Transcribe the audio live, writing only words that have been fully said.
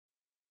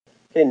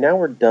Okay, now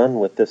we're done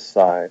with this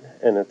side,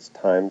 and it's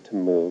time to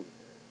move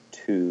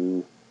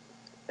to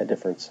a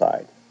different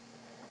side.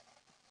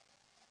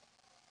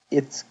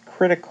 It's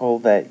critical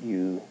that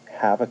you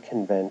have a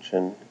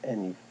convention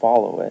and you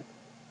follow it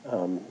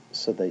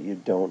so that you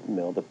don't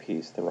mill the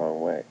piece the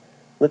wrong way.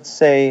 Let's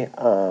say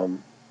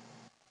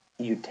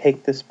you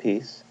take this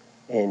piece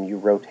and you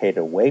rotate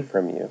away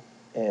from you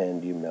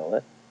and you mill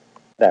it.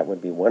 That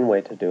would be one way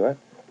to do it.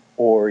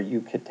 Or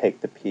you could take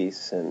the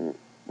piece and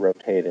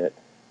rotate it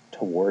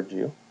towards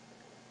you.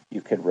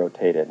 You could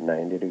rotate it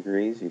 90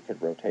 degrees. You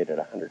could rotate it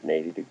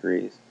 180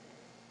 degrees.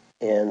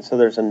 And so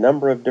there's a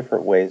number of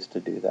different ways to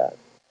do that.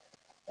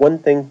 One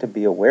thing to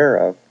be aware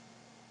of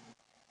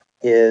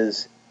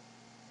is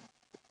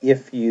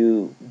if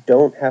you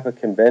don't have a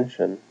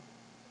convention,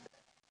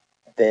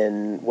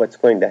 then what's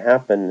going to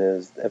happen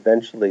is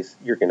eventually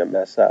you're going to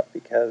mess up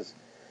because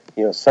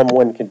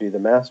someone can do the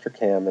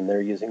Mastercam and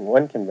they're using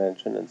one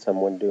convention, and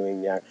someone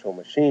doing the actual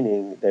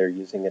machining, they're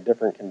using a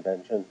different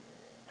convention.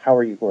 How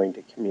are you going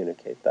to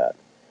communicate that?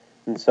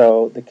 And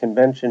so the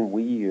convention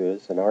we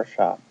use in our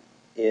shop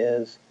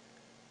is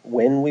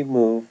when we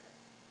move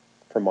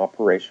from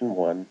operation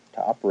 1 to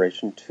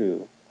operation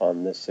 2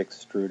 on this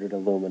extruded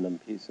aluminum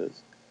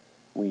pieces,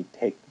 we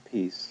take the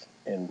piece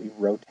and we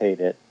rotate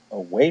it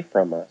away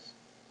from us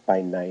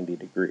by 90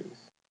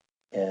 degrees.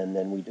 And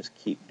then we just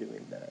keep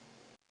doing that.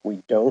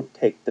 We don't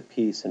take the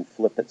piece and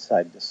flip it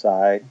side to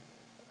side.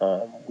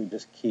 We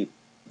just keep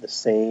the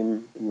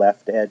same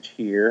left edge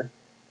here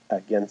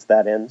against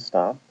that end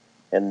stop,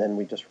 and then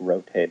we just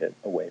rotate it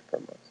away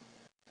from us.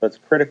 So it's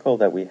critical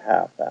that we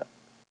have that.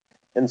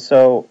 And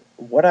so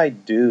what I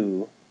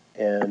do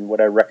and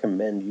what I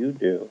recommend you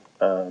do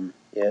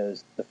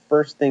is the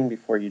first thing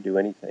before you do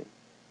anything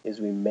is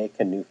we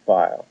make a new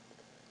file.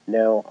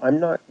 Now,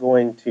 I'm not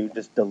going to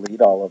just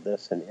delete all of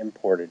this and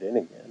import it in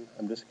again.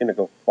 I'm just going to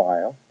go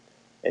File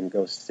and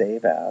go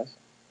Save As,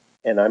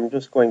 and I'm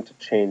just going to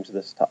change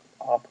this to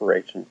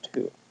Operation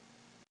 2.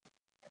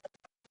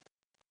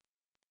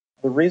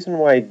 The reason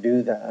why I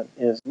do that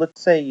is,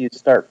 let's say you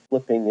start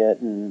flipping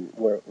it and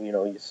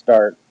you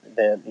start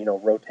then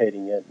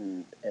rotating it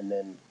and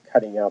then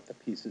cutting out the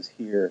pieces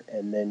here,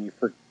 and then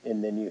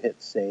you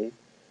hit Save.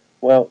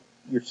 Well,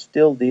 you're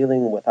still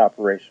dealing with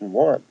Operation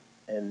 1,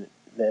 and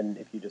then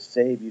if you just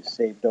save, you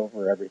saved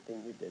over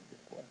everything you did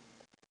before.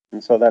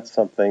 And so that's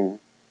something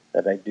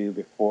that I do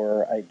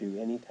before I do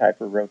any type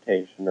of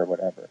rotation or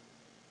whatever,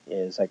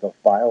 is I go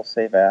File,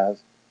 Save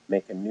As,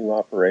 make a new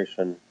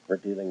operation. We're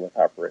dealing with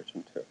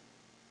Operation 2.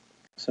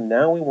 So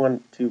now we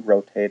want to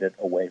rotate it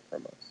away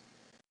from us.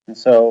 And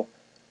so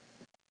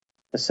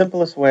the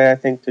simplest way I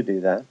think to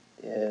do that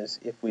is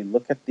if we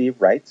look at the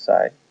right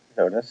side,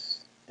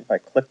 notice if I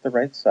click the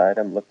right side,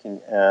 I'm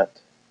looking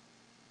at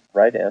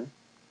right end.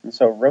 And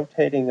so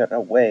rotating it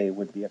away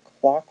would be a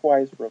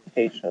clockwise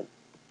rotation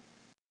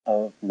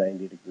of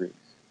 90 degrees.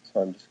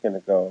 So I'm just going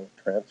to go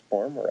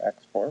Transform or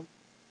X-Form,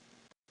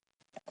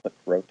 click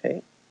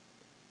Rotate,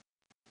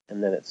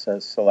 and then it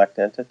says Select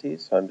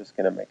Entities. So I'm just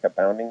going to make a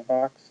bounding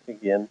box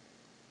again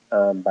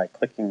by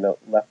clicking the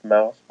left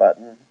mouse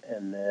button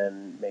and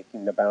then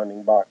making the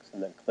bounding box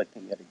and then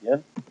clicking it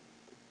again.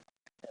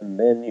 And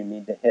then you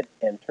need to hit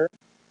Enter,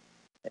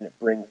 and it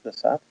brings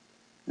this up.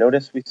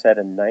 Notice we set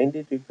a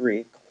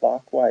 90-degree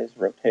clockwise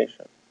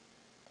rotation.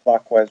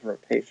 Clockwise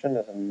rotation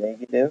is a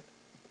negative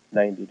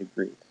 90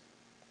 degrees.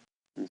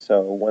 And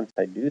so once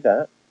I do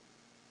that,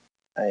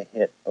 I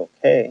hit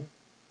OK,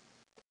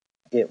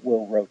 it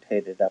will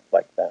rotate it up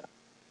like that.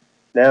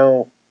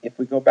 Now, if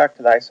we go back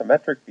to the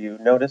isometric view,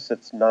 notice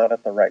it's not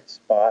at the right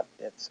spot,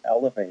 it's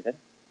elevated.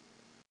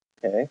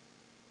 Okay?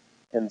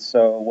 And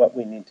so what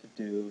we need to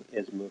do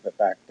is move it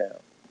back down.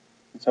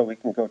 And so we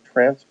can go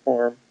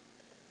Transform,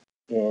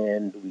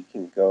 and we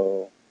can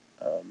go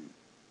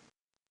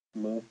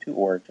Move to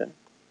Origin,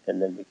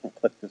 and then we can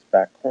click this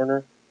back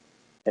corner,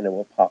 and it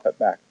will pop it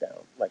back down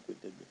like we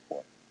did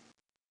before.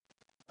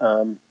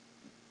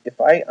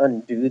 If I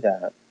undo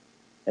that,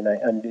 and I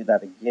undo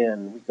that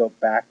again, we go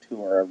back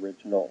to our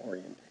original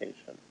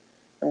orientation.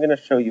 I'm going to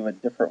show you a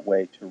different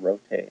way to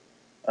rotate.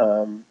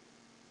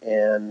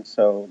 And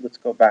so let's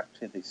go back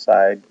to the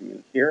side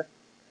view here.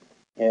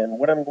 And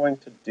what I'm going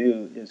to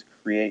do is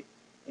create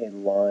a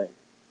line.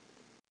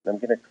 I'm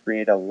going to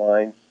create a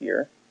line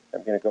here.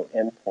 I'm going to go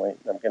endpoint.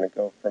 I'm going to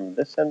go from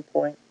this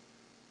endpoint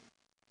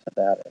to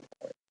that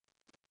endpoint.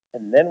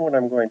 And then what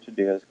I'm going to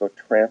do is go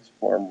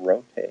Transform,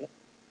 Rotate,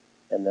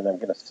 and then I'm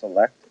going to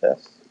select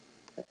this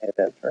and hit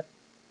Enter.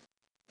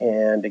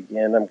 And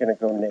again, I'm going to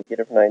go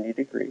negative 90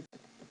 degrees.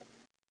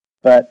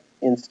 But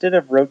instead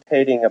of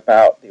rotating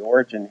about the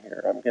origin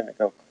here, I'm going to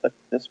go click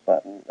this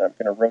button. I'm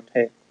going to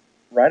rotate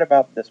right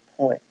about this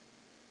point.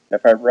 And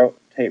if I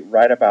rotate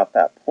right about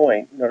that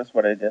point, notice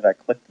what I did. I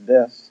clicked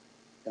this,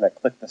 and I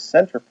clicked the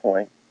center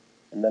point,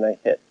 and then I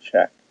hit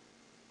check.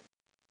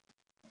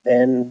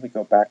 Then we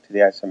go back to the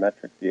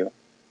isometric view.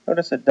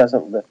 Notice it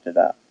doesn't lift it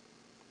up.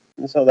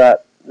 And so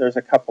that there's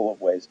a couple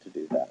of ways to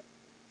do that.